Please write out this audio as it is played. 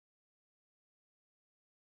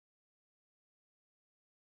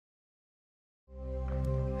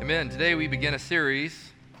Amen. Today we begin a series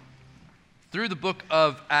through the book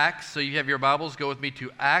of Acts. So you have your Bibles, go with me to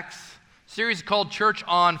Acts. Series called Church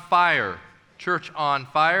on Fire. Church on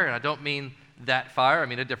Fire, and I don't mean that fire, I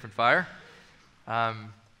mean a different fire.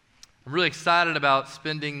 I'm really excited about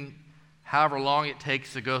spending however long it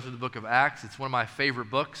takes to go through the book of Acts. It's one of my favorite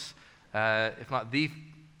books, if not the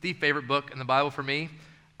favorite book in the Bible for me.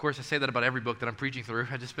 Of course, I say that about every book that I'm preaching through.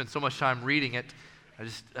 I just spend so much time reading it. I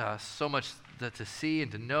just so much to see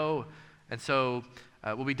and to know. And so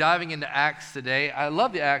we'll be diving into Acts today. I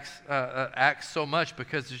love the Acts so much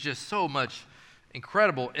because there's just so much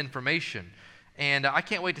incredible information. And I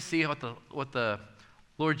can't wait to see what the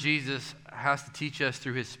Lord Jesus has to teach us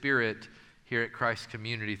through His Spirit here at Christ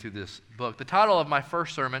Community through this book. The title of my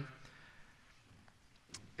first sermon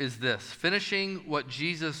is this: Finishing What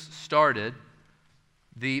Jesus Started,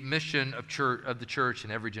 the Mission of the Church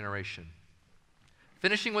in Every Generation.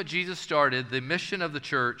 Finishing what Jesus started, the mission of the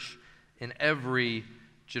church in every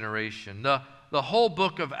generation. The whole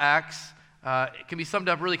book of Acts it can be summed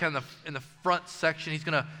up really kind of in the front section.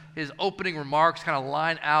 His opening remarks kind of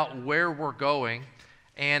line out where we're going.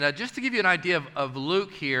 And just to give you an idea of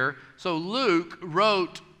Luke here, so Luke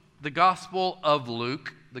wrote the Gospel of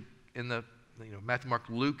Luke Matthew, Mark,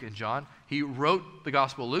 Luke, and John. He wrote the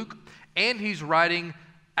Gospel of Luke, and he's writing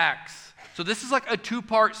Acts. So this is like a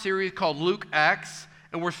two-part series called Luke Acts,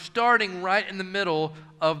 and we're starting right in the middle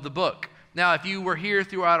of the book. Now, if you were here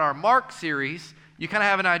throughout our Mark series, you kind of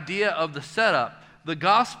have an idea of the setup. The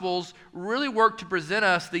Gospels really work to present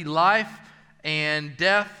us the life and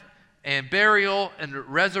death and burial and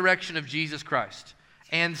resurrection of Jesus Christ.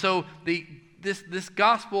 And so this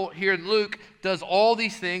Gospel here in Luke does all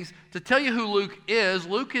these things. To tell you who Luke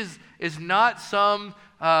is not some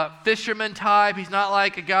fisherman type. He's not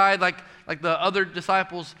like a guy like the other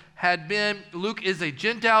disciples had been. Luke is a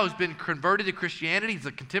Gentile who's been converted to Christianity. He's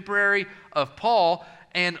a contemporary of Paul.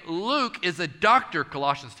 And Luke is a doctor,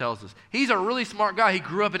 Colossians tells us. He's a really smart guy. He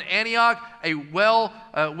grew up in Antioch, a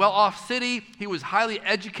well-off city. He was highly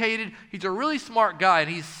educated. He's a really smart guy,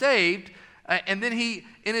 and he's saved. And then he,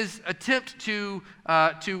 in his attempt to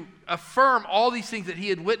affirm all these things that he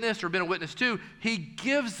had witnessed or been a witness to, he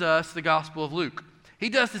gives us the Gospel of Luke. He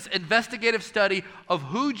does this investigative study of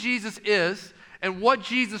who Jesus is and what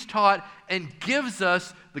Jesus taught, and gives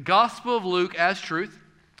us the Gospel of Luke as truth.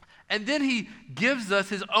 And then he gives us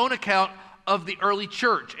his own account of the early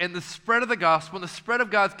church and the spread of the gospel and the spread of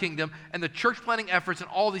God's kingdom and the church planting efforts and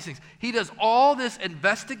all these things. He does all this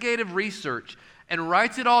investigative research and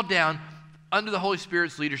writes it all down under the Holy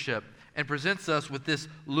Spirit's leadership and presents us with this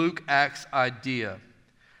Luke Acts idea.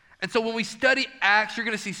 And so when we study Acts, you're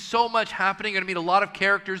going to see so much happening. You're going to meet a lot of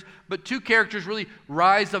characters, but two characters really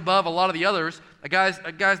rise above a lot of the others. A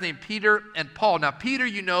guy's named Peter and Paul. Now, Peter,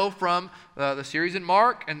 you know from the series in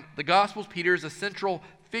Mark and the Gospels. Peter is a central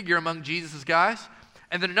figure among Jesus' guys.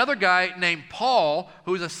 And then another guy named Paul,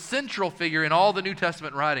 who is a central figure in all the New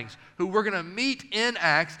Testament writings, who we're going to meet in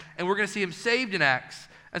Acts, and we're going to see him saved in Acts.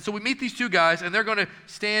 And so we meet these two guys, and they're going to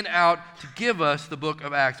stand out to give us the book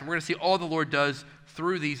of Acts. And we're going to see all the Lord does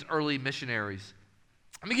through these early missionaries.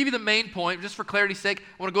 Let me give you the main point, just for clarity's sake. I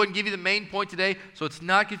want to go ahead and give you the main point today so it's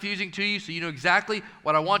not confusing to you, so you know exactly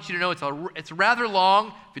what I want you to know. It's rather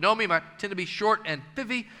long. If you know me, I tend to be short and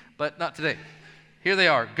pithy, but not today. Here they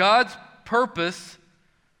are. God purposes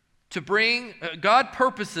to bring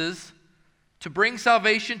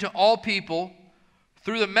salvation to all people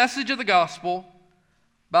through the message of the gospel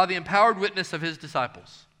by the empowered witness of His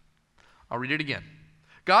disciples. I'll read it again.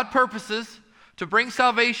 God purposes to bring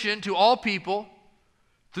salvation to all people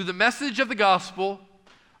through the message of the gospel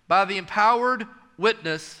by the empowered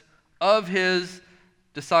witness of His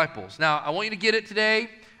disciples. Now, I want you to get it today,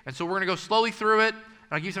 and so we're going to go slowly through it, and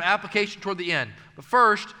I'll give you some application toward the end. But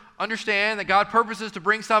first, understand that God purposes to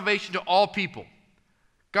bring salvation to all people.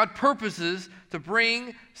 God purposes to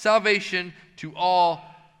bring salvation to all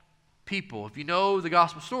people. If you know the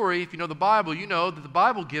gospel story, if you know the Bible, you know that the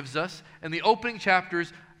Bible gives us, in the opening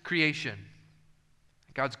chapters, creation.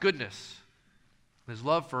 God's goodness, His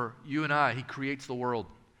love for you and I. He creates the world,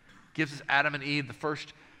 gives us Adam and Eve, the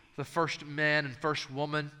first man and first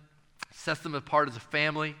woman, sets them apart as a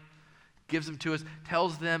family, gives them to us,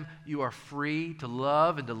 tells them you are free to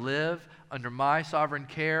love and to live under my sovereign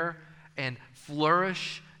care and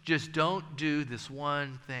flourish. Just don't do this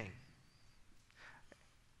one thing.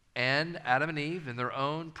 And Adam and Eve, in their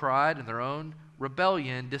own pride and their own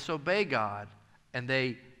rebellion, disobey God, and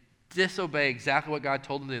they disobey exactly what God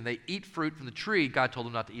told them to do, and they eat fruit from the tree God told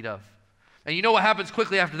them not to eat of. And you know what happens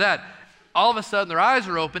quickly after that? all of a sudden their eyes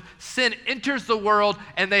are open, sin enters the world,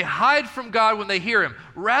 and they hide from God when they hear him.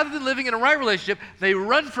 Rather than living in a right relationship, they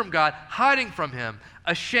run from God, hiding from him,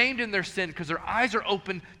 ashamed in their sin because their eyes are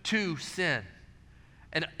open to sin.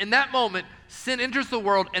 And in that moment, sin enters the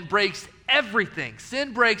world and breaks everything.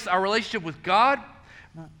 Sin breaks our relationship with God,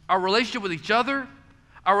 our relationship with each other,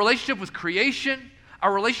 our relationship with creation,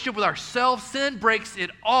 our relationship with ourselves. Sin breaks it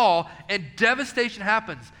all, and devastation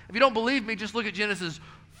happens. If you don't believe me, just look at Genesis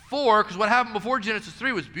 4, because what happened before Genesis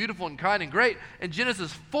 3 was beautiful and kind and great. In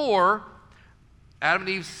Genesis 4, Adam and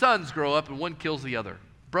Eve's sons grow up, and one kills the other.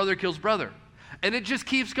 Brother kills brother. And it just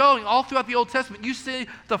keeps going all throughout the Old Testament. You see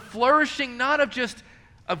the flourishing not of just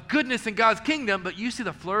of goodness in God's kingdom, but you see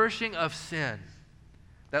the flourishing of sin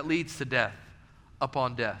that leads to death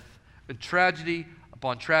upon death, and tragedy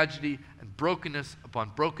upon tragedy, and brokenness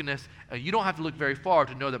upon brokenness. And you don't have to look very far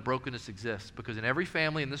to know that brokenness exists, because in every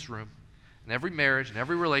family in this room, in every marriage, in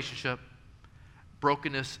every relationship,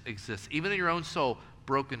 brokenness exists. Even in your own soul,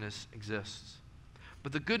 brokenness exists.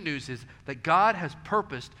 But the good news is that God has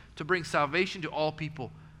purposed to bring salvation to all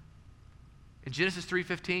people. In Genesis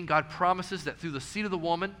 3:15, God promises that through the seed of the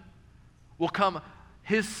woman will come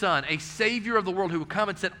his son, a savior of the world, who will come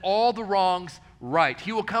and set all the wrongs right.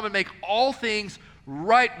 He will come and make all things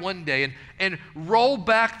right one day and roll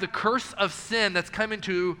back the curse of sin that's come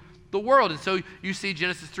into the world. And so you see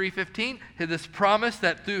Genesis 3:15, this promise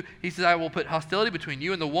that through, he says, I will put hostility between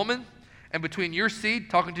you and the woman, and between your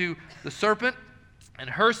seed, talking to the serpent, and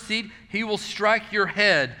her seed. He will strike your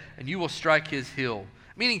head, and you will strike his heel.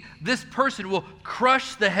 Meaning this person will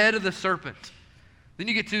crush the head of the serpent. Then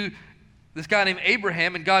you get to this guy named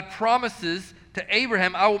Abraham, and God promises to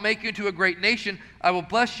Abraham, I will make you into a great nation. I will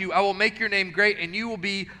bless you. I will make your name great, and you will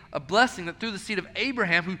be a blessing. That through the seed of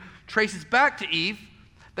Abraham, who traces back to Eve,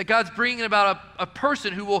 that God's bringing about a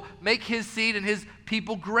person who will make his seed and his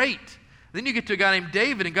people great. Then you get to a guy named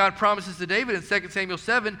David, and God promises to David in 2 Samuel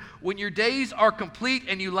 7, when your days are complete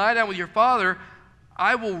and you lie down with your father,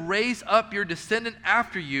 I will raise up your descendant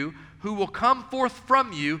after you, who will come forth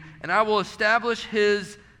from you, and I will establish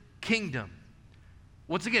his kingdom.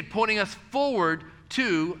 Once again, pointing us forward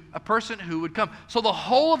to a person who would come. So the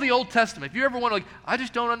whole of the Old Testament, if you ever want to, like, I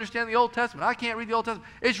just don't understand the Old Testament, I can't read the Old Testament,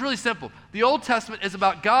 it's really simple. The Old Testament is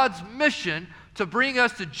about God's mission to bring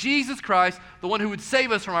us to Jesus Christ, the one who would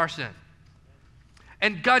save us from our sin.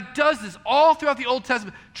 And God does this all throughout the Old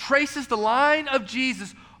Testament, traces the line of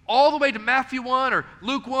Jesus all the way to Matthew 1 or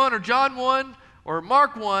Luke 1 or John 1 or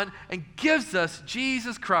Mark 1, and gives us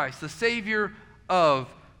Jesus Christ, the Savior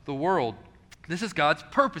of the world. This is God's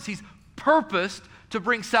purpose. He's purposed to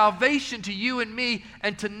bring salvation to you and me,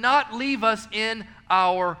 and to not leave us in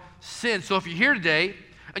our sin. So if you're here today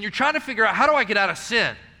and you're trying to figure out, how do I get out of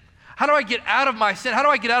sin? How do I get out of my sin? How do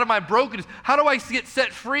I get out of my brokenness? How do I get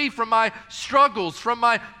set free from my struggles, from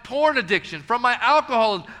my porn addiction, from my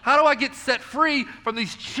alcoholism? How do I get set free from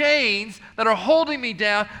these chains that are holding me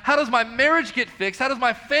down? How does my marriage get fixed? How does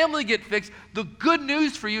my family get fixed? The good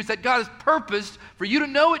news for you is that God has purposed for you to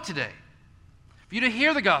know it today, for you to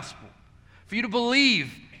hear the gospel, for you to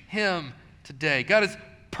believe him today. God has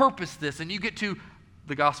purposed this, and you get to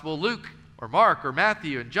the Gospel of Luke or Mark or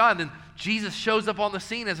Matthew and John, then Jesus shows up on the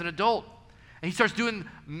scene as an adult, and he starts doing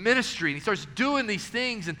ministry, and he starts doing these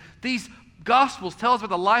things, and these Gospels tell us about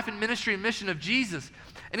the life and ministry and mission of Jesus,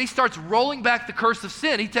 and he starts rolling back the curse of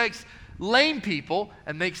sin. He takes lame people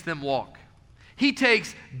and makes them walk. He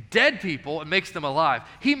takes dead people and makes them alive.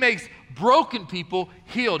 He makes broken people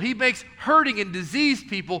healed. He makes hurting and diseased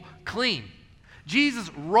people clean. Jesus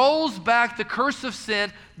rolls back the curse of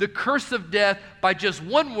sin, the curse of death, by just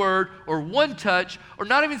one word or one touch, or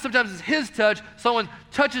not even sometimes it's his touch. Someone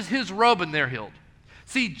touches his robe and they're healed.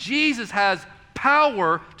 See, Jesus has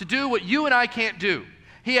power to do what you and I can't do.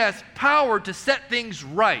 He has power to set things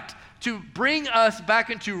right, to bring us back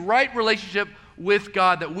into right relationship with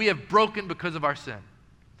God that we have broken because of our sin.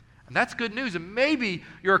 And that's good news. And maybe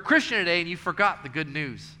you're a Christian today and you forgot the good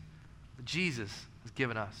news that Jesus has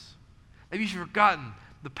given us. Maybe you've forgotten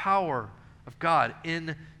the power of God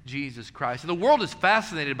in Jesus Christ. And the world is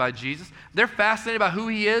fascinated by Jesus. They're fascinated by who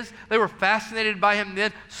he is. They were fascinated by him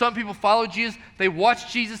then. Some people followed Jesus. They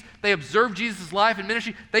watched Jesus. They observed Jesus' life and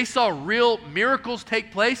ministry. They saw real miracles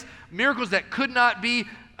take place, miracles that could not be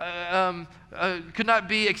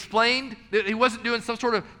explained. He wasn't doing some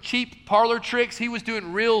sort of cheap parlor tricks. He was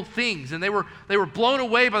doing real things, and they were blown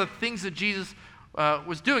away by the things that Jesus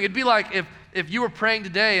was doing. It'd be like if you were praying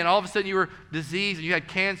today and all of a sudden you were diseased and you had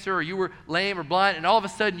cancer, or you were lame or blind, and all of a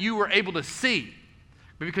sudden you were able to see.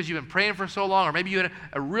 Maybe because you've been praying for so long, or maybe you had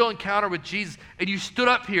a real encounter with Jesus, and you stood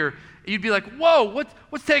up here you'd be like, whoa,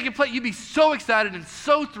 what's taking place? You'd be so excited and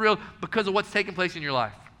so thrilled because of what's taking place in your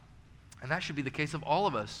life. And that should be the case of all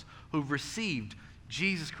of us who've received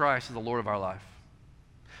Jesus Christ as the Lord of our life.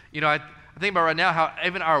 You know, I think about right now how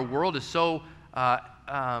even our world is so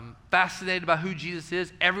fascinated by who Jesus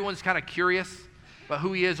is. Everyone's kind of curious about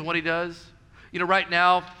who he is and what he does. You know, right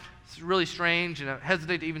now, it's really strange, and I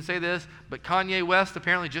hesitate to even say this, but Kanye West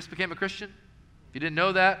apparently just became a Christian. If you didn't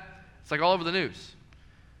know that, it's like all over the news.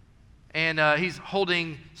 And he's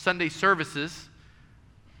holding Sunday services,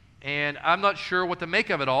 and I'm not sure what to make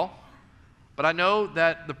of it all, but I know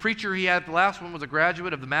that the preacher he had, the last one, was a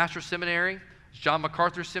graduate of the Master's Seminary, John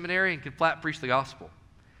MacArthur Seminary, and could flat preach the gospel.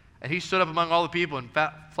 And he stood up among all the people and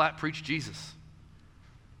flat preached Jesus.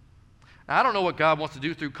 Now, I don't know what God wants to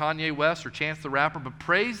do through Kanye West or Chance the Rapper, but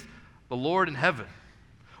praise the Lord in heaven.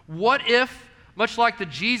 What if, much like the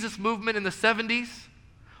Jesus movement in the 70s,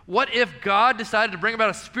 what if God decided to bring about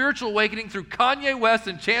a spiritual awakening through Kanye West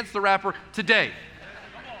and Chance the Rapper today?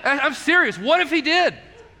 I'm serious. What if he did?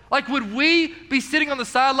 Like, would we be sitting on the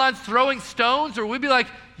sidelines throwing stones, or would we be like,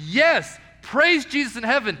 yes, praise Jesus in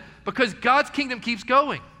heaven, because God's kingdom keeps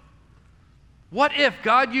going? What if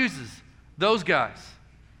God uses those guys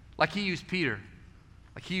like he used Peter,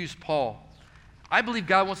 like he used Paul? I believe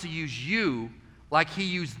God wants to use you like he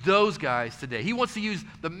used those guys today. He wants to use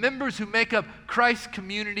the members who make up Christ's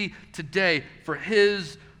community today for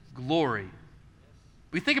his glory.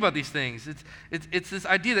 We think about these things. It's this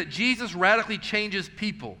idea that Jesus radically changes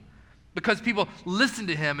people because people listen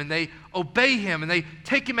to him and they obey him and they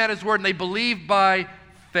take him at his word and they believe by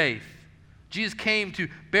faith. Jesus came to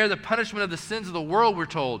bear the punishment of the sins of the world, we're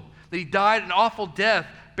told. That he died an awful death,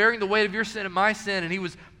 bearing the weight of your sin and my sin, and he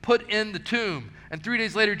was put in the tomb. And 3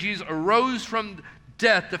 days later, Jesus arose from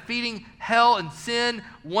death, defeating hell and sin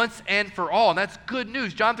once and for all. And that's good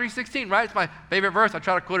news. John 3:16, right? It's my favorite verse. I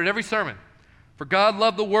try to quote it every sermon. For God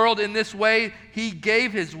loved the world in this way, he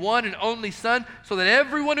gave his one and only Son, so that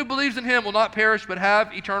everyone who believes in him will not perish but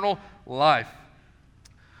have eternal life.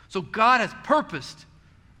 So God has purposed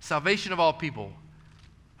salvation of all people.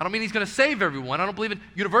 I don't mean he's going to save everyone. I don't believe in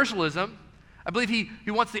universalism. I believe he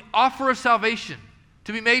wants the offer of salvation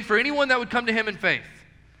to be made for anyone that would come to him in faith.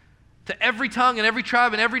 To every tongue and every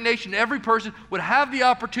tribe and every nation, every person would have the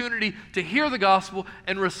opportunity to hear the gospel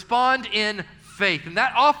and respond in faith. And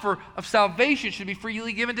that offer of salvation should be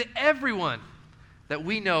freely given to everyone that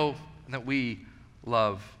we know and that we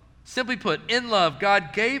love. Simply put, in love,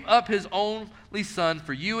 God gave up his only Son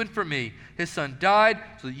for you and for me. His Son died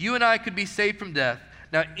so that you and I could be saved from death.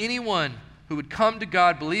 Now, anyone who would come to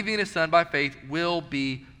God believing in his Son by faith will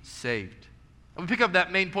be saved. And we pick up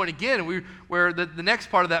that main point again, where the next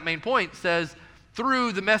part of that main point says,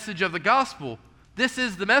 through the message of the gospel. This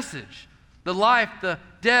is the message. The life, the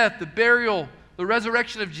death, the burial, the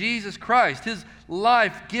resurrection of Jesus Christ. His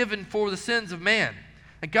life given for the sins of man.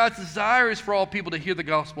 And God's desire is for all people to hear the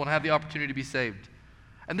gospel and have the opportunity to be saved.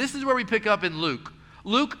 And this is where we pick up in Luke.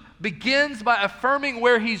 Luke begins by affirming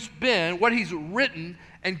where he's been, what he's written,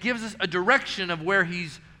 and gives us a direction of where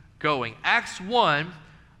he's going. Acts 1,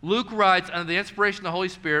 Luke writes under the inspiration of the Holy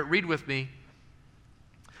Spirit, read with me.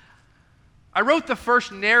 I wrote the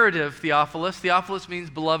first narrative, Theophilus. Theophilus means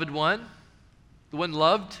beloved one, the one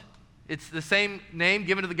loved. It's the same name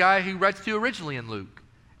given to the guy who writes to originally in Luke.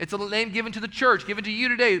 It's a name given to the church, given to you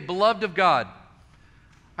today, beloved of God.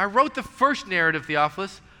 I wrote the first narrative,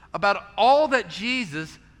 Theophilus, about all that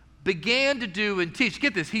Jesus began to do and teach.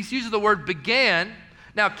 Get this, he uses the word began.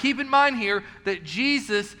 Now keep in mind here that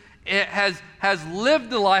Jesus has lived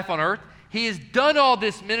the life on earth. He has done all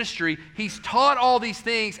this ministry. He's taught all these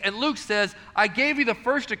things. And Luke says, I gave you the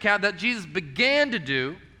first account that Jesus began to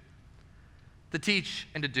do, to teach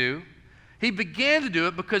and to do. He began to do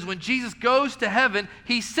it because when Jesus goes to heaven,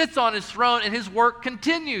 he sits on his throne and his work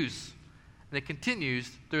continues. And it continues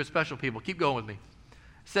through a special people. Keep going with me.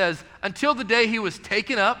 It says, until the day he was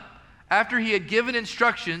taken up, after he had given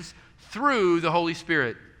instructions through the Holy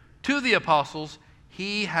Spirit to the apostles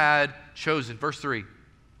he had chosen. Verse 3.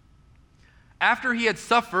 After he had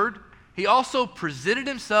suffered, he also presented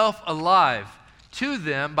himself alive to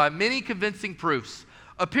them by many convincing proofs,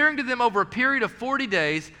 appearing to them over a period of 40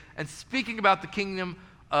 days and speaking about the kingdom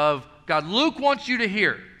of God. Luke wants you to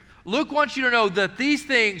hear. Luke wants you to know that these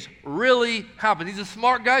things really happen. He's a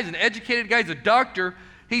smart guy. He's an educated guy. He's a doctor.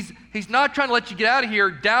 He's not trying to let you get out of here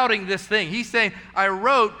doubting this thing. He's saying, I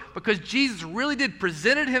wrote because Jesus really did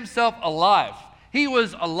presented himself alive. He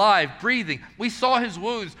was alive, breathing. We saw his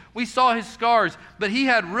wounds. We saw his scars, but he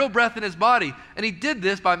had real breath in his body. And he did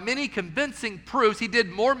this by many convincing proofs. He did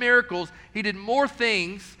more miracles. He did more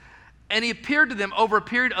things. And he appeared to them over a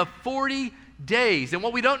period of 40 days. And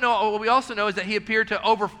what we also know is that he appeared to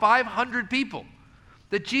over 500 people.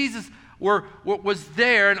 That Jesus was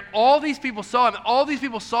there, and all these people saw him. All these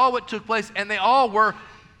people saw what took place, and they all were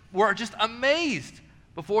just amazed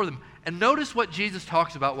before them. And notice what Jesus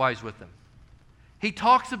talks about while he's with them. He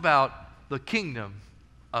talks about the kingdom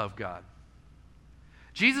of God.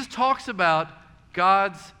 Jesus talks about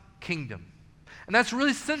God's kingdom. And that's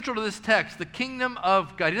really central to this text, the kingdom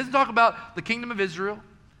of God. He doesn't talk about the kingdom of Israel.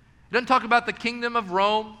 He doesn't talk about the kingdom of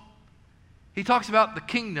Rome. He talks about the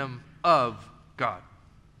kingdom of God.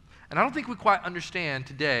 And I don't think we quite understand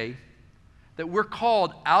today that we're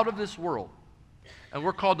called out of this world and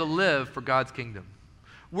we're called to live for God's kingdom.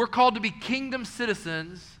 We're called to be kingdom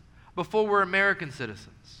citizens before we're American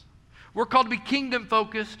citizens. We're called to be kingdom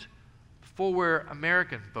focused before we're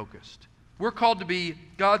American focused. We're called to be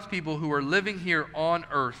God's people who are living here on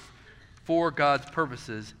earth for God's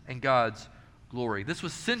purposes and God's glory. This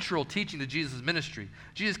was central teaching to Jesus' ministry.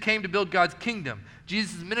 Jesus came to build God's kingdom.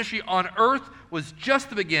 Jesus' ministry on earth was just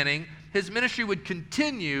the beginning. His ministry would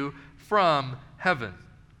continue from heaven.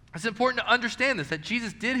 It's important to understand this, that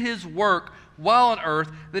Jesus did his work while on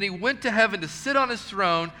earth, then he went to heaven to sit on his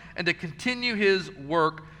throne and to continue his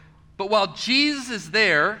work. But while Jesus is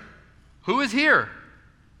there, who is here?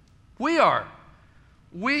 We are.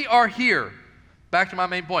 We are here. Back to my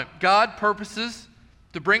main point. God purposes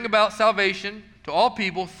to bring about salvation to all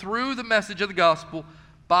people through the message of the gospel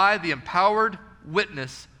by the empowered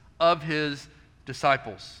witness of his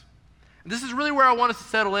disciples. And this is really where I want us to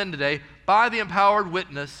settle in today, by the empowered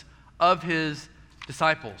witness of his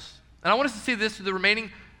disciples. And I want us to see this through the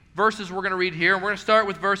remaining verses we're going to read here, and we're going to start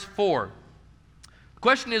with verse 4. The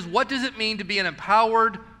question is, what does it mean to be an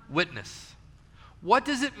empowered witness? What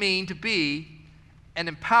does it mean to be an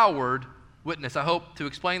empowered witness? I hope to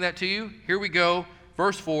explain that to you. Here we go.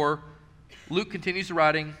 Verse 4, Luke continues the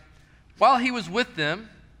writing. While he was with them,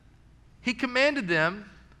 he commanded them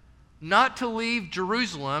not to leave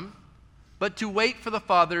Jerusalem, but to wait for the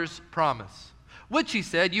Father's promise, which, he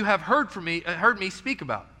said, you have heard me speak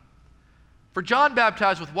about. For John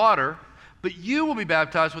baptized with water, but you will be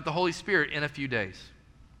baptized with the Holy Spirit in a few days.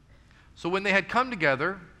 So when they had come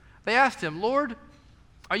together, they asked him, Lord,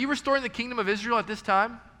 are you restoring the kingdom of Israel at this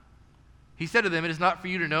time? He said to them, it is not for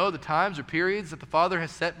you to know the times or periods that the Father has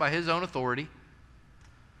set by his own authority,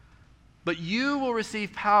 but you will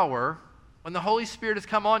receive power when the Holy Spirit has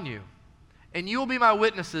come on you. And you will be my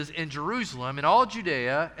witnesses in Jerusalem, in all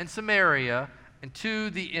Judea and Samaria, and to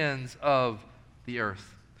the ends of the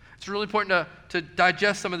earth. It's really important to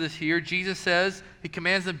digest some of this here. Jesus says, he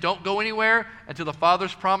commands them, don't go anywhere until the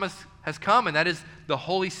Father's promise has come, and that is the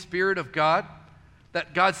Holy Spirit of God,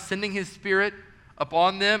 that God's sending his Spirit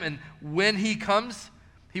upon them, and when he comes,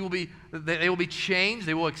 they will be changed.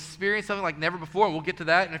 They will experience something like never before, and we'll get to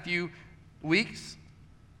that in a few weeks.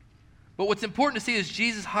 But what's important to see is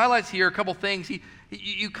Jesus highlights here a couple things.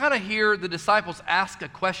 You kind of hear the disciples ask a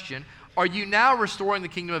question, are you now restoring the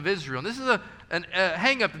kingdom of Israel? And this is a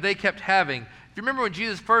hang-up that they kept having. If you remember when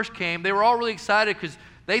Jesus first came, they were all really excited because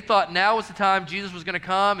they thought now was the time Jesus was going to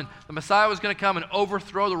come and the Messiah was going to come and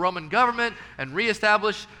overthrow the Roman government and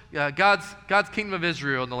reestablish God's kingdom of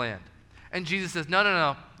Israel in the land. And Jesus says,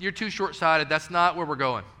 no, you're too short-sighted. That's not where we're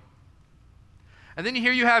going. And then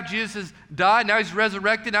you have Jesus has died, now he's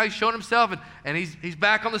resurrected, now he's shown himself, and he's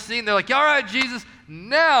back on the scene. They're like, all right, Jesus,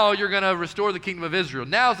 now you're going to restore the kingdom of Israel.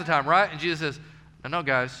 Now's the time, right? And Jesus says, no,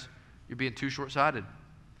 guys, you're being too short-sighted.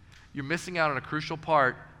 You're missing out on a crucial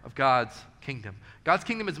part of God's kingdom. God's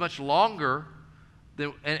kingdom is much longer,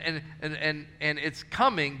 and it's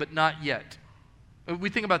coming, but not yet. We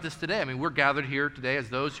think about this today. I mean, we're gathered here today as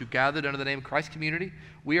those who gathered under the name of Christ Community.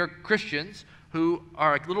 We are Christians who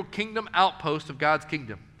are a little kingdom outpost of God's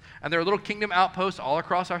kingdom. And there are little kingdom outposts all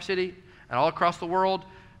across our city and all across the world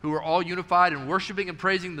who are all unified and worshiping and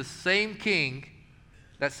praising the same king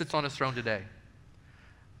that sits on his throne today.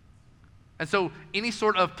 And so any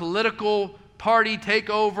sort of political party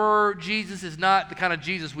takeover, Jesus is not the kind of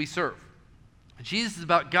Jesus we serve. Jesus is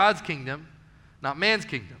about God's kingdom, not man's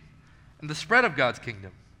kingdom, and the spread of God's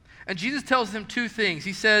kingdom. And Jesus tells them two things.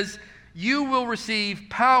 He says, you will receive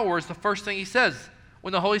power is the first thing he says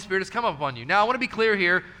when the Holy Spirit has come upon you. Now, I want to be clear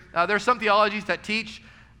here. There are some theologies that teach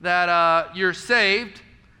that you're saved,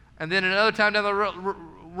 and then another time down the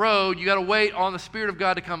road, you got to wait on the Spirit of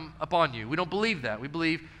God to come upon you. We don't believe that. We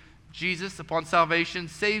believe Jesus, upon salvation,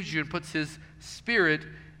 saves you and puts his Spirit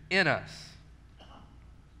in us.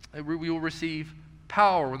 We will receive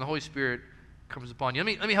power when the Holy Spirit comes upon you.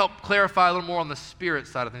 Let me help clarify a little more on the Spirit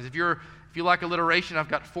side of things. If you like alliteration, I've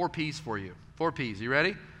got 4 P's for you. 4 P's. You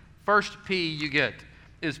ready? First P you get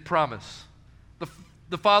is promise.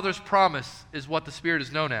 The Father's promise is what the Spirit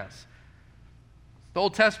is known as. The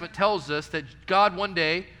Old Testament tells us that God one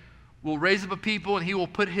day will raise up a people and he will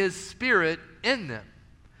put his Spirit in them.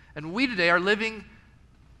 And we today are living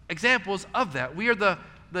examples of that. We are the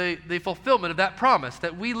fulfillment of that promise,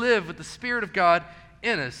 that we live with the Spirit of God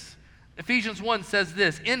in us. Ephesians 1 says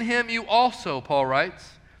this, "In him you also," Paul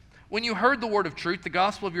writes, "when you heard the word of truth, the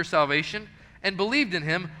gospel of your salvation, and believed in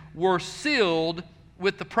him, were sealed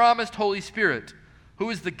with the promised Holy Spirit, who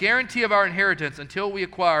is the guarantee of our inheritance until we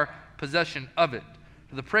acquire possession of it,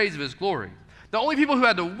 to the praise of his glory." The only people who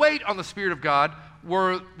had to wait on the Spirit of God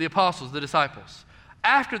were the apostles, the disciples.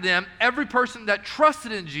 After them, every person that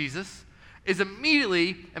trusted in Jesus is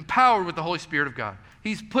immediately empowered with the Holy Spirit of God.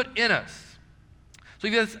 He's put in us. So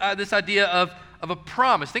you have this idea of a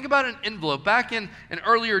promise. Think about an envelope. Back in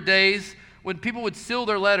earlier days, when people would seal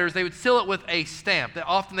their letters, they would seal it with a stamp.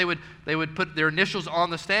 Often they would put their initials on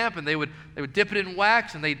the stamp, and they would dip it in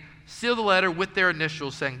wax, and they'd seal the letter with their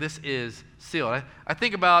initials, saying, "This is sealed." I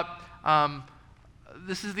think about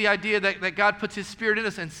this is the idea that God puts his Spirit in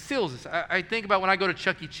us and seals us. I think about when I go to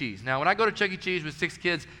Chuck E. Cheese. Now, when I go to Chuck E. Cheese with 6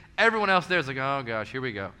 kids, everyone else there is like, "Oh gosh, here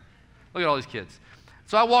we go. Look at all these kids."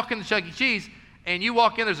 So I walk into Chuck E. Cheese, and you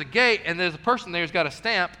walk in, there's a gate, and there's a person there who's got a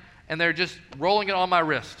stamp, and they're just rolling it on my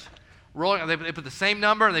wrist. They put the same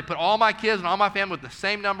number, and they put all my kids and all my family with the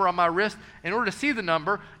same number on my wrist. In order to see the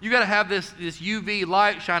number, you got to have this UV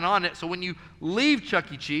light shine on it. So when you leave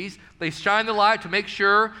Chuck E. Cheese, they shine the light to make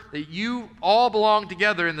sure that you all belong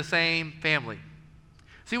together in the same family.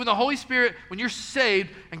 See, when the Holy Spirit, when you're saved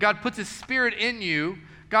and God puts his Spirit in you,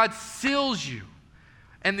 God seals you.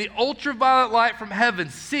 And the ultraviolet light from heaven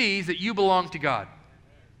sees that you belong to God.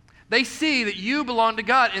 They see that you belong to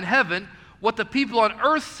God in heaven. What the people on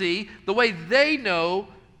earth see, the way they know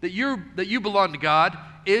that you belong to God,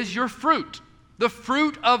 is your fruit. The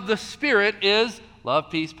fruit of the Spirit is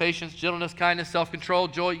love, peace, patience, gentleness, kindness, self-control,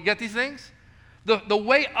 joy. You get these things? The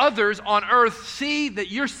way others on earth see that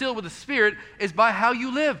you're sealed with the Spirit is by how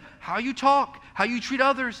you live, how you talk, how you treat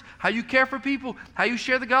others, how you care for people, how you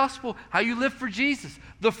share the gospel, how you live for Jesus.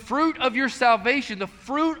 The fruit of your salvation, the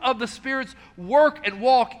fruit of the Spirit's work and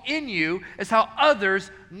walk in you is how others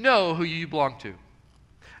know who you belong to.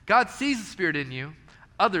 God sees the Spirit in you.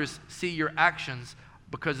 Others see your actions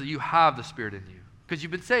because you have the Spirit in you, because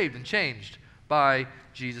you've been saved and changed by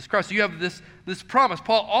Jesus Christ. So you have this promise.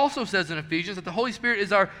 Paul also says in Ephesians that the Holy Spirit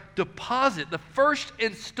is our deposit, the first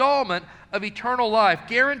installment of eternal life,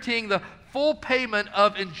 guaranteeing the full payment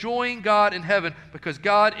of enjoying God in heaven because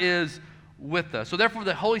God is with us. So therefore,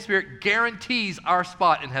 the Holy Spirit guarantees our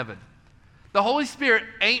spot in heaven. The Holy Spirit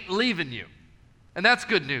ain't leaving you, and that's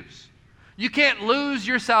good news. You can't lose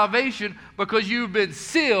your salvation because you've been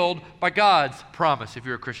sealed by God's promise if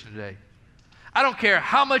you're a Christian today. I don't care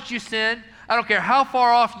how much you sin. I don't care how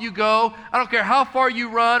far off you go. I don't care how far you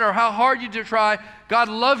run or how hard you try. God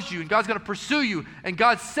loves you, and God's going to pursue you, and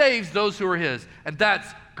God saves those who are his, and that's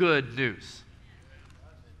good news.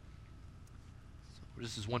 So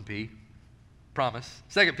this is 1P, promise.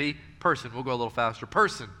 2P, person. We'll go a little faster.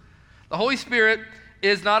 Person. The Holy Spirit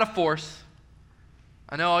is not a force.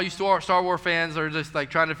 I know all you Star Wars fans are just like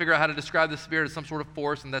trying to figure out how to describe the Spirit as some sort of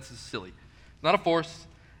force, and that's just silly. It's not a force,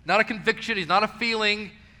 not a conviction. He's not a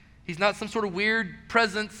feeling. He's not some sort of weird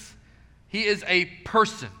presence. He is a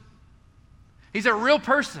person. He's a real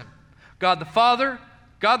person. God the Father,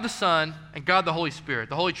 God the Son, and God the Holy Spirit,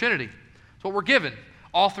 the Holy Trinity. That's what we're given.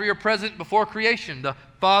 All three are present before creation. The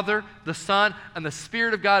Father, the Son, and the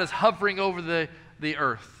Spirit of God is hovering over the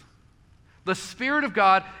earth. The Spirit of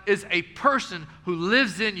God is a person who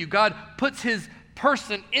lives in you. God puts his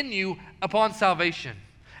person in you upon salvation.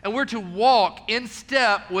 And we're to walk in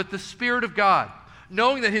step with the Spirit of God,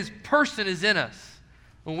 knowing that his person is in us.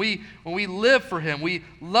 When we live for him, we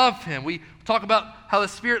love him. We talk about how the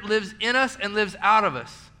Spirit lives in us and lives out of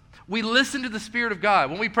us. We listen to the Spirit of God.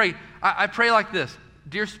 When we pray, I pray like this: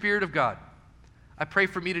 Dear Spirit of God, I pray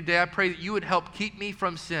for me today. I pray that you would help keep me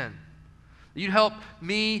from sin. You'd help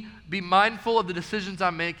me be mindful of the decisions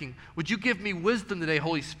I'm making. Would you give me wisdom today,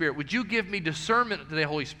 Holy Spirit? Would you give me discernment today,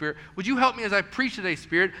 Holy Spirit? Would you help me as I preach today,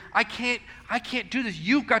 Spirit? I can't do this.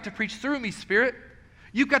 You've got to preach through me, Spirit.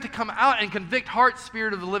 You've got to come out and convict hearts,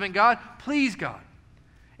 Spirit of the living God. Please, God.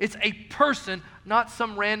 It's a person, not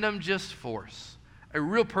some random just force. A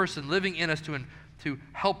real person living in us to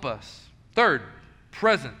help us. Third,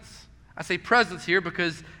 presence. I say presence here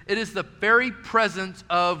because it is the very presence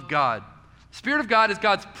of God. The Spirit of God is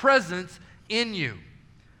God's presence in you.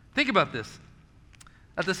 Think about this.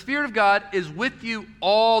 That the Spirit of God is with you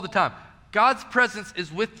all the time. God's presence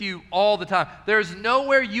is with you all the time. There's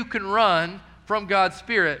nowhere you can run from God's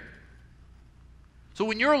Spirit. So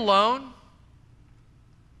when you're alone,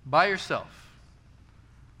 by yourself,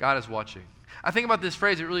 God is watching. I think about this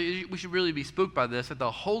phrase, we should really be spooked by this, that the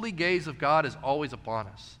holy gaze of God is always upon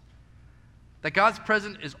us. That God's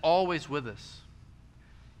presence is always with us.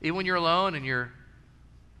 Even when you're alone and you're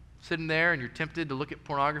sitting there and you're tempted to look at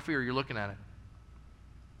pornography or you're looking at it,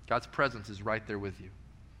 God's presence is right there with you.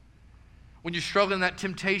 When you're struggling in that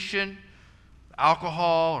temptation,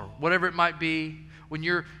 alcohol or whatever it might be, when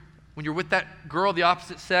you're with that girl of the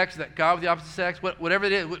opposite sex, that guy with the opposite sex, whatever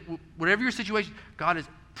it is, whatever your situation, God is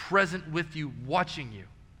present with you, watching you.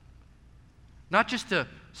 Not just to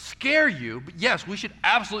scare you, but yes, we should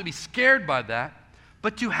absolutely be scared by that,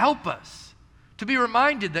 but to help us, to be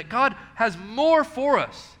reminded that God has more for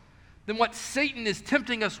us than what Satan is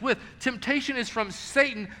tempting us with. Temptation is from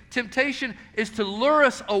Satan. Temptation is to lure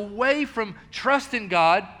us away from trust in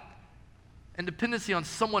God and dependency on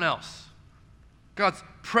someone else. God's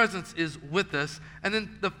presence is with us. And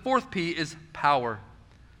then the fourth P is power.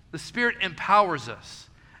 The Spirit empowers us.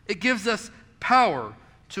 It gives us power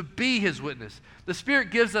to be His witness. The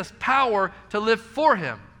Spirit gives us power to live for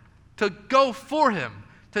Him, to go for Him,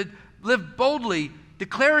 to live boldly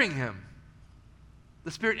declaring Him.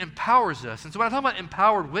 The Spirit empowers us. And so when I talk about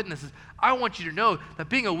empowered witnesses, I want you to know that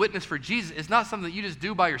being a witness for Jesus is not something that you just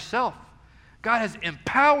do by yourself. God has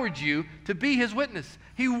empowered you to be His witness.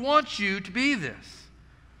 He wants you to be this.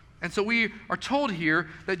 And so we are told here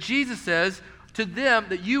that Jesus says to them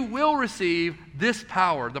that you will receive this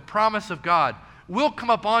power, the promise of God will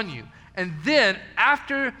come upon you. And then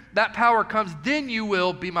after that power comes, then you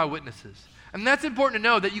will be my witnesses. And that's important to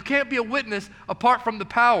know, that you can't be a witness apart from the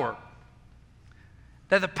power.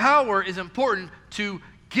 That the power is important to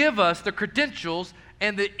give us the credentials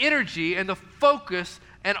and the energy and the focus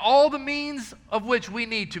and all the means of which we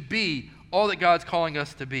need to be all that God's calling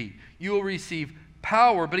us to be. You will receive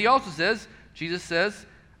power. But He also says, Jesus says,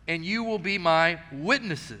 and you will be my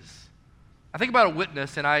witnesses. I think about a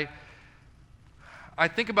witness, and I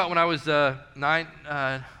think about when I was I think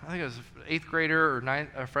I was an 8th grader or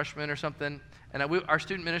a freshman or something, and our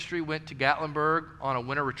student ministry went to Gatlinburg on a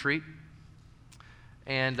winter retreat.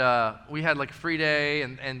 And we had like a free day,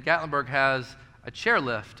 and Gatlinburg has a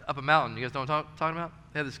chairlift up a mountain. You guys know what I'm talking about?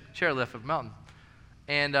 They have this chairlift up a mountain.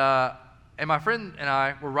 And my friend and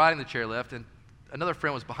I were riding the chairlift, and another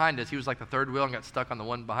friend was behind us. He was like the third wheel and got stuck on the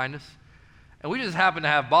one behind us. And we just happened to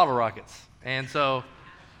have bottle rockets. And so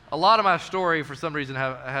a lot of my story, for some reason,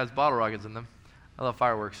 has bottle rockets in them. I love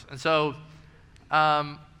fireworks. And so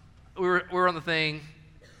we were on the thing,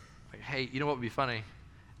 like, hey, you know what would be funny?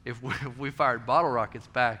 If we fired bottle rockets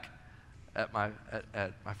back at my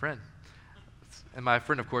friend. And my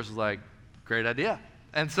friend, of course, was like, great idea.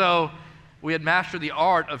 And so we had mastered the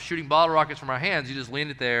art of shooting bottle rockets from our hands. You just lean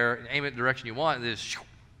it there and aim it in the direction you want, and it's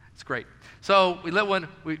great. So we lit one,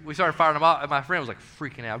 we started firing them off, and my friend was like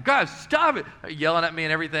freaking out. Guys, stop it! Yelling at me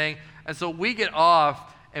and everything. And so we get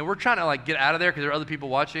off, and we're trying to like get out of there because there are other people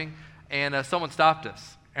watching, and someone stopped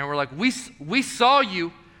us. And we're like, we saw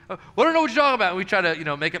you. Well, I don't know what you're talking about. And we try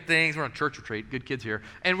to, make up things. We're on church retreat, good kids here.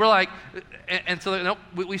 And we're like, and so nope,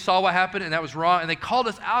 we saw what happened, and that was wrong. And they called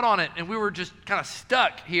us out on it, and we were just kind of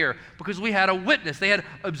stuck here because we had a witness. They had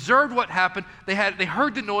observed what happened. They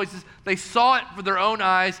heard the noises. They saw it with their own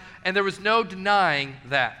eyes, and there was no denying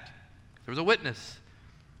that. There was a witness.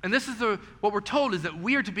 And this is what we're told is that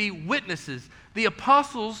we are to be witnesses. The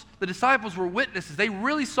apostles, the disciples were witnesses. They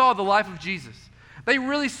really saw the life of Jesus. They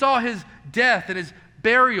really saw His death and His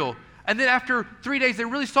burial. And then after 3 days, they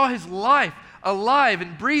really saw His life alive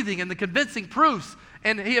and breathing and the convincing proofs.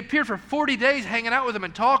 And He appeared for 40 days hanging out with them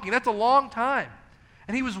and talking. That's a long time.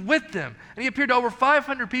 And He was with them. And He appeared to over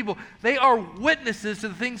 500 people. They are witnesses to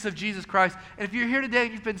the things of Jesus Christ. And if you're here today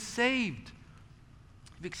and you've been saved,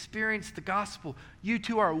 you've experienced the gospel, you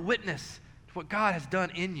too are a witness to what God has done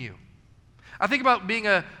in you. I think about being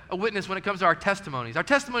a witness when it comes to our testimonies. Our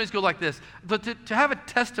testimonies go like this. To have a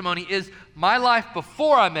testimony is my life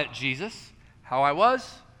before I met Jesus, how I was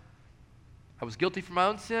guilty for my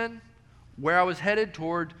own sin, where I was headed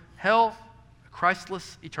toward hell, a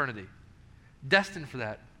Christless eternity, destined for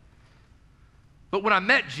that. But when I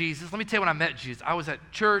met Jesus, let me tell you when I met Jesus, I was at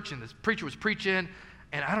church and this preacher was preaching,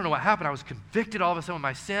 and I don't know what happened. I was convicted all of a sudden of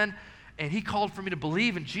my sin, and he called for me to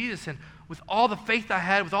believe in Jesus, and with all the faith I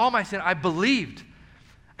had, with all my sin, I believed.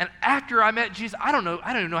 And after I met Jesus, I don't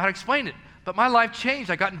even know how to explain it, but my life changed.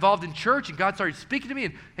 I got involved in church, and God started speaking to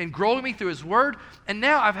me and growing me through His Word. And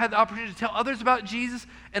now I've had the opportunity to tell others about Jesus.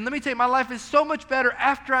 And let me tell you, my life is so much better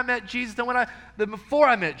after I met Jesus than before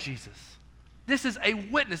I met Jesus. This is a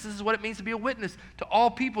witness. This is what it means to be a witness to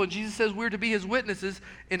all people. And Jesus says we're to be his witnesses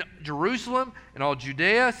in Jerusalem, in all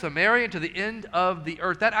Judea, Samaria, and to the end of the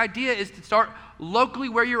earth. That idea is to start locally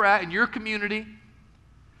where you're at in your community,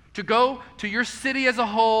 to go to your city as a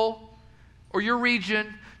whole or your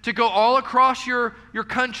region, to go all across your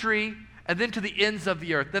country, and then to the ends of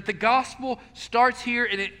the earth. That the gospel starts here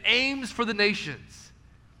and it aims for the nations.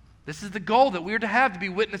 This is the goal that we're to be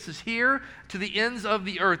witnesses here to the ends of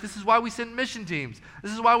the earth. This is why we send mission teams.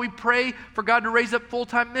 This is why we pray for God to raise up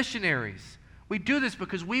full-time missionaries. We do this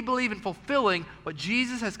because we believe in fulfilling what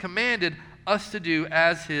Jesus has commanded us to do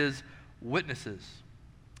as his witnesses.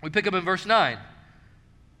 We pick up in verse 9.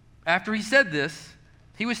 After he said this,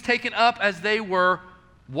 he was taken up as they were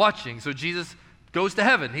watching. So Jesus goes to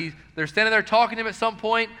heaven. They're standing there talking to him at some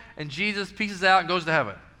point, and Jesus pieces out and goes to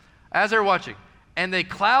heaven. As they're watching. And the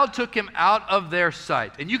cloud took him out of their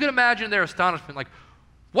sight. And you can imagine their astonishment, like,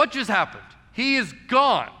 what just happened? He is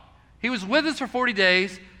gone. He was with us for 40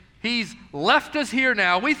 days. He's left us here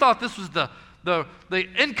now. We thought this was the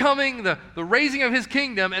incoming, the raising of his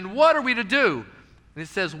kingdom, and what are we to do? And it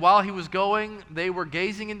says, while he was going, they were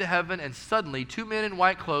gazing into heaven, and suddenly 2 men in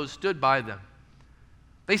white clothes stood by them.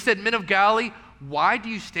 They said, Men of Galilee, why do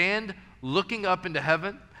you stand looking up into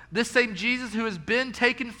heaven? This same Jesus who has been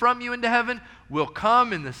taken from you into heaven will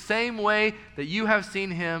come in the same way that you have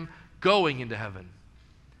seen him going into heaven.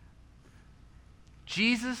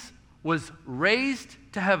 Jesus was raised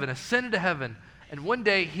to heaven, ascended to heaven, and one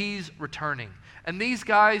day he's returning. And these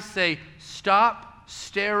guys say, stop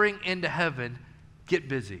staring into heaven, get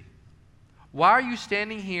busy. Why are you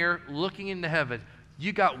standing here looking into heaven?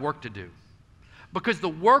 You got work to do. Because the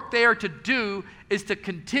work they are to do is to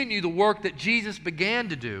continue the work that Jesus began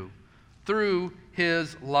to do through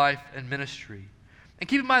his life and ministry. And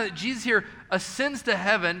keep in mind that Jesus here ascends to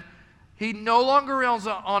heaven. He no longer is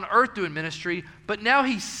on earth doing ministry, but now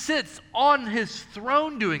he sits on his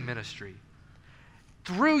throne doing ministry.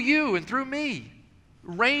 Through you and through me,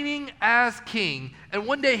 reigning as king. And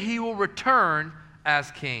one day he will return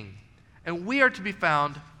as king. And we are to be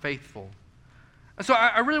found faithful. And so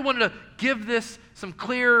I really wanted to give this some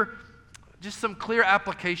clear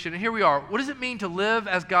application. And here we are. What does it mean to live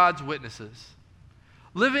as God's witnesses?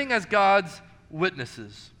 Living as God's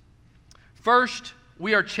witnesses. First,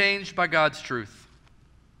 we are changed by God's truth.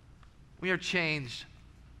 We are changed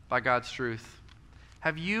by God's truth.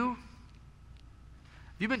 Have you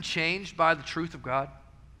been changed by the truth of God?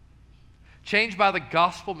 Changed by the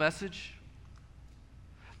gospel message?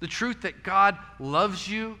 The truth that God loves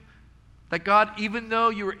you, that God, even though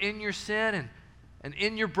you were in your sin and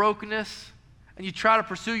in your brokenness, and you try to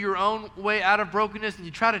pursue your own way out of brokenness, and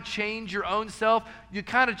you try to change your own self, the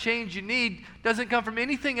kind of change you need doesn't come from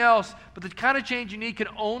anything else, but the kind of change you need can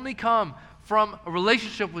only come from a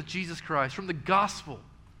relationship with Jesus Christ, from the gospel.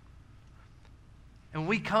 And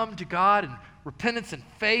we come to God in repentance and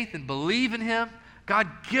faith and believe in him. God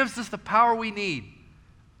gives us the power we need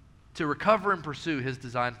to recover and pursue his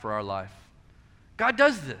design for our life. God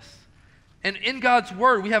does this. And in God's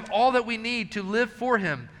word, we have all that we need to live for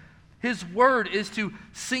him. His word is to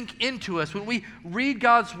sink into us. When we read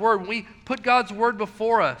God's word, when we put God's word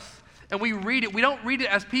before us and we read it, we don't read it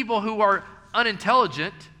as people who are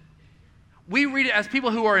unintelligent. We read it as people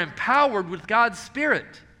who are empowered with God's Spirit.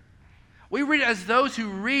 We read it as those who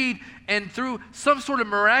read, and through some sort of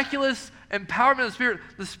miraculous empowerment of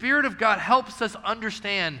the Spirit of God helps us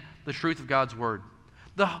understand the truth of God's word.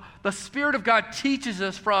 The Spirit of God teaches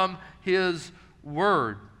us from his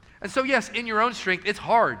word. And so, yes, in your own strength, it's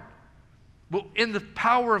hard. But in the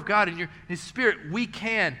power of God, in his Spirit, we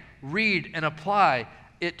can read and apply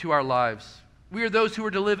it to our lives. We are those who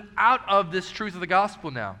are to live out of this truth of the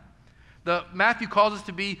gospel now. Matthew calls us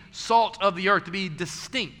to be salt of the earth, to be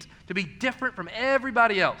distinct, to be different from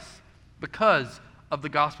everybody else because of the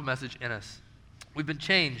gospel message in us. We've been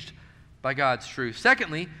changed by God's truth.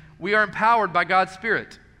 Secondly, we are empowered by God's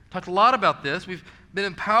Spirit. Talked a lot about this. We've been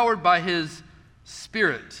empowered by his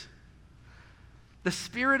Spirit. The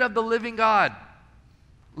Spirit of the living God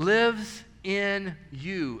lives in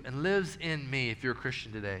you and lives in me if you're a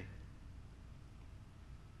Christian today.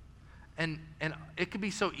 And it can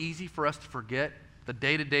be so easy for us to forget the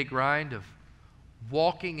day-to-day grind of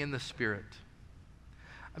walking in the Spirit.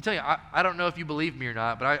 I'm telling you, I don't know if you believe me or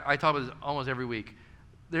not, but I talk about this almost every week.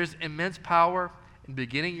 There's immense power in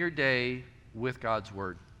beginning your day with God's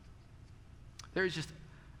Word. There's just,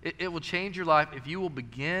 it will change your life if you will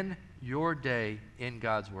begin your day in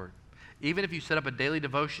God's Word. Even if you set up a daily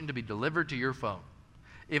devotion to be delivered to your phone.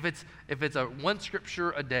 If it's a one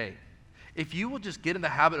scripture a day. If you will just get in the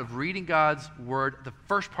habit of reading God's Word the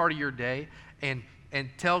first part of your day and and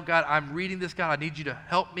tell God, I'm reading this, God, I need you to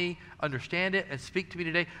help me understand it and speak to me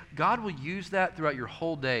today, God will use that throughout your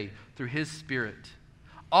whole day through His Spirit.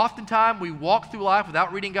 Oftentimes, we walk through life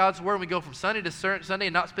without reading God's Word, and we go from Sunday to Sunday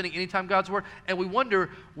and not spending any time God's Word, and we wonder,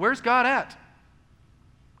 where's God at?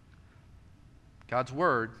 God's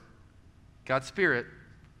Word, God's Spirit,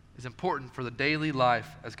 is important for the daily life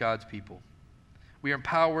as God's people. We are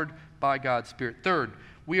empowered by God's Spirit. Third,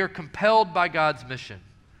 we are compelled by God's mission.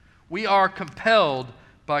 We are compelled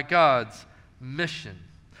by God's mission.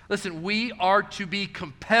 Listen, we are to be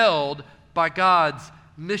compelled by God's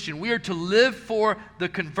mission. We are to live for the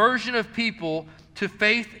conversion of people to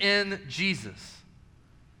faith in Jesus.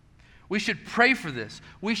 We should pray for this.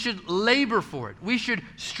 We should labor for it. We should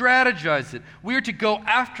strategize it. We are to go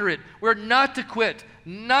after it. We're not to quit,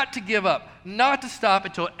 not to give up, not to stop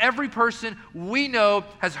until every person we know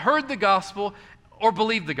has heard the gospel or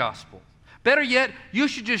believed the gospel. Better yet, you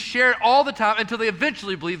should just share it all the time until they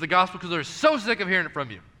eventually believe the gospel because they're so sick of hearing it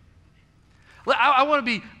from you. I want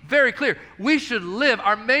to be very clear. We should live,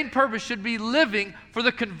 our main purpose should be living for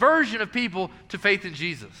the conversion of people to faith in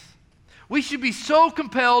Jesus. We should be so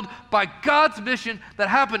compelled by God's mission that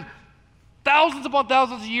happened thousands upon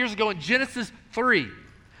thousands of years ago in Genesis 3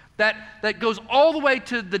 that goes all the way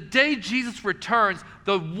to the day Jesus returns.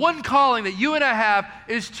 The one calling that you and I have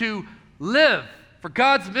is to live for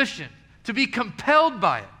God's mission, to be compelled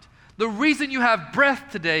by it. The reason you have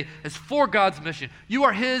breath today is for God's mission. You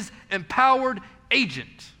are His empowered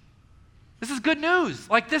agent. This is good news.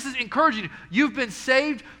 Like, this is encouraging. You've been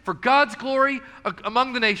saved for God's glory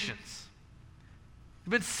among the nations.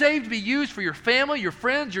 You've been saved to be used for your family, your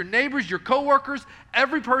friends, your neighbors, your coworkers.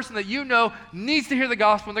 Every person that you know needs to hear the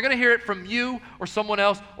gospel, and they're going to hear it from you or someone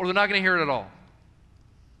else, or they're not going to hear it at all.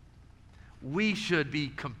 We should be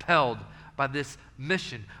compelled by this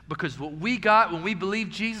mission because what we got when we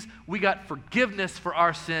believed Jesus, we got forgiveness for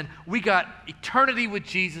our sin. We got eternity with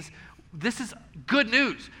Jesus. This is good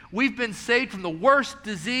news. We've been saved from the worst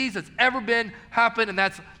disease that's ever been happened, and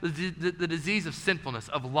that's the disease of sinfulness,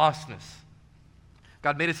 of lostness.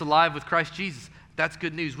 God made us alive with Christ Jesus. That's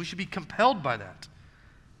good news. We should be compelled by that.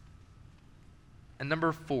 And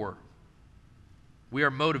number 4, we are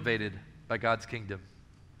motivated by God's kingdom.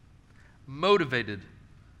 Motivated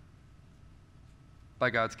by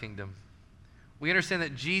God's kingdom. We understand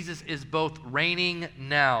that Jesus is both reigning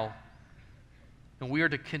now, and we are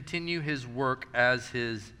to continue His work as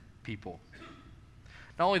His people.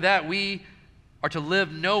 Not only that, we are to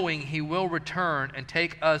live knowing He will return and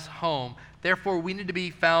take us home. Therefore, we need to be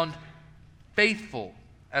found faithful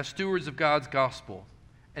as stewards of God's gospel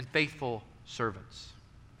and faithful servants.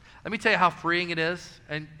 Let me tell you how freeing it is,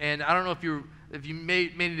 and I don't know if you may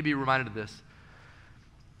need to be reminded of this.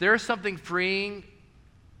 There is something freeing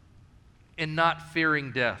in not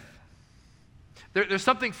fearing death. There's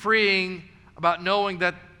something freeing about knowing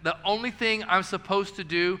that the only thing I'm supposed to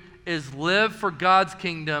do is live for God's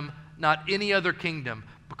kingdom, not any other kingdom,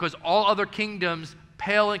 because all other kingdoms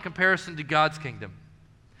pale in comparison to God's kingdom.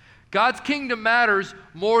 God's kingdom matters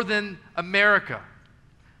more than America.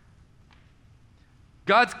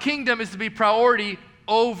 God's kingdom is to be priority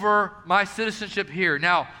over my citizenship here.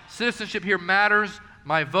 Now, citizenship here matters.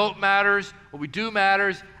 My vote matters. What we do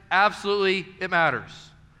matters. Absolutely, it matters.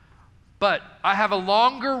 But I have a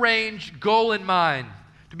longer range goal in mind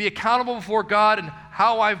to be accountable before God and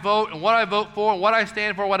how I vote and what I vote for and what I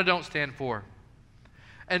stand for and what I don't stand for.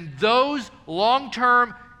 And those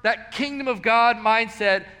long-term, that kingdom of God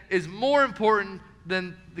mindset is more important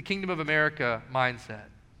than the kingdom of America mindset.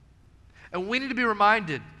 And we need to be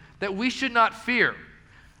reminded that we should not fear.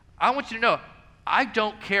 I want you to know, I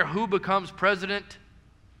don't care who becomes president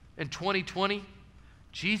in 2020.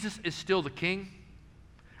 Jesus is still the king,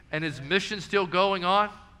 and His mission's still going on.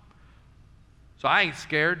 So I ain't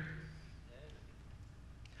scared.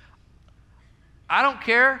 I don't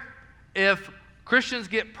care if Christians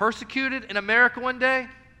get persecuted in America one day.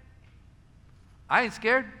 I ain't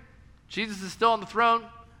scared. Jesus is still on the throne.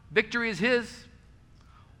 Victory is His.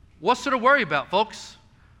 What's there to worry about, folks?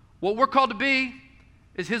 What we're called to be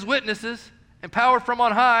is His witnesses, empowered from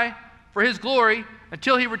on high for His glory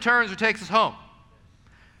until He returns or takes us home.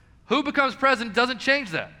 Who becomes president doesn't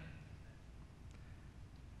change that.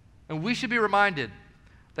 And we should be reminded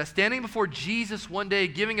that standing before Jesus one day,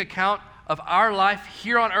 giving account of our life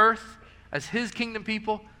here on earth as His kingdom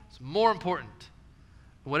people is more important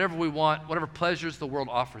than whatever we want, whatever pleasures the world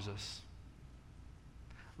offers us.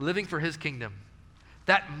 Living for His kingdom,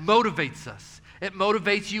 that motivates us. It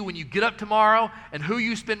motivates you when you get up tomorrow and who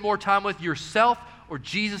you spend more time with, yourself or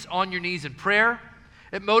Jesus on your knees in prayer.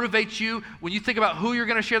 It motivates you when you think about who you're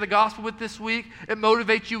going to share the gospel with this week. It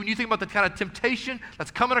motivates you when you think about the kind of temptation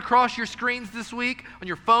that's coming across your screens this week, on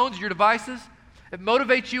your phones, your devices. It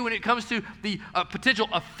motivates you when it comes to the potential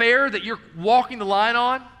affair that you're walking the line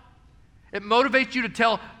on. It motivates you to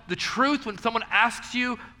tell the truth when someone asks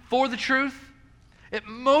you for the truth. It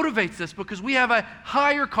motivates us because we have a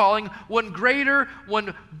higher calling, one greater,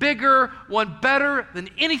 one bigger, one better than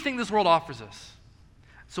anything this world offers us.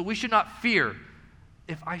 So we should not fear.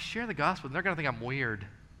 If I share the gospel, they're going to think I'm weird.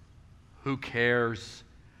 Who cares?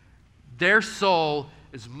 Their soul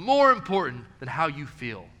is more important than how you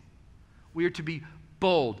feel. We are to be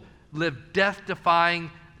bold, live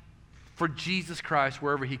death-defying for Jesus Christ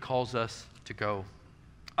wherever he calls us to go.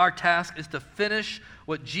 Our task is to finish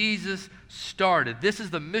what Jesus started. This is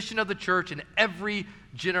the mission of the church in every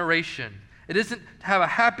generation. It isn't to have a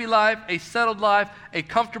happy life, a settled life, a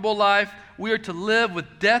comfortable life. We are to live with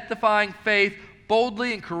death-defying faith,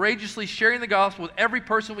 boldly and courageously sharing the gospel with every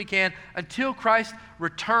person we can until Christ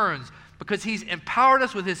returns, because he's empowered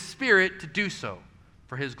us with his Spirit to do so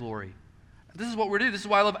for his glory. This is what we're doing. This is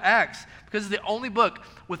why I love Acts, because it's the only book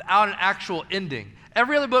without an actual ending.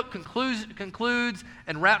 Every other book concludes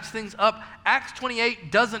and wraps things up. Acts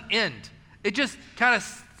 28 doesn't end. It just kind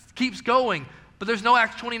of keeps going, but there's no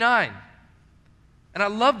Acts 29. And I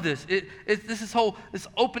love this. This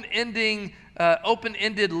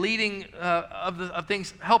open-ended leading of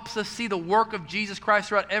things helps us see the work of Jesus Christ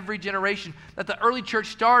throughout every generation. That the early church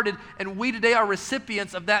started, and we today are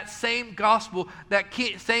recipients of that same gospel, that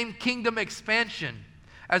same kingdom expansion.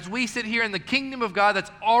 As we sit here in the kingdom of God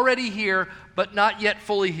that's already here, but not yet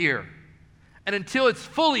fully here. And until it's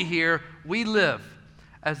fully here, we live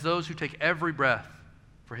as those who take every breath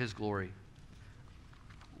for his glory.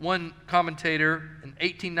 One commentator in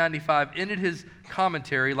 1895 ended his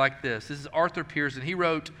commentary like this. This is Arthur Pearson. He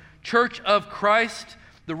wrote, "Church of Christ,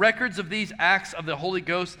 the records of these acts of the Holy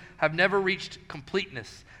Ghost have never reached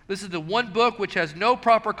completeness. This is the one book which has no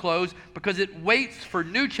proper close because it waits for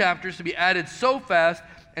new chapters to be added so fast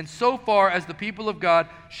and so far as the people of God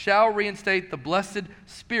shall reinstate the blessed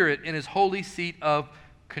Spirit in his holy seat of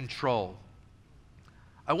control."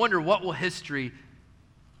 I wonder, what will history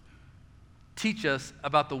teach us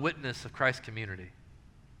about the witness of Christ's community?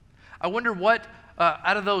 I wonder what,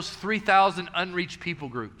 out of those 3,000 unreached people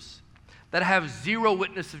groups that have zero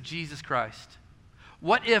witness of Jesus Christ,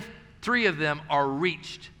 what if 3 of them are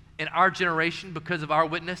reached in our generation because of our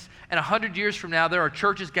witness, and 100 years from now there are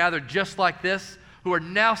churches gathered just like this who are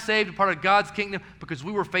now saved and part of God's kingdom because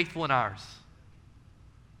we were faithful in ours?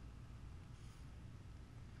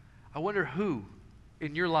 I wonder who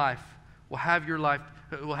in your life will have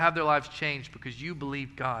their lives changed because you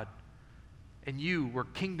believed God and you were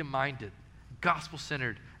kingdom-minded,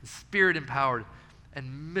 gospel-centered, Spirit-empowered,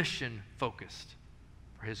 and mission-focused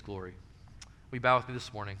for his glory. We bow with me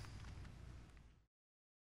this morning.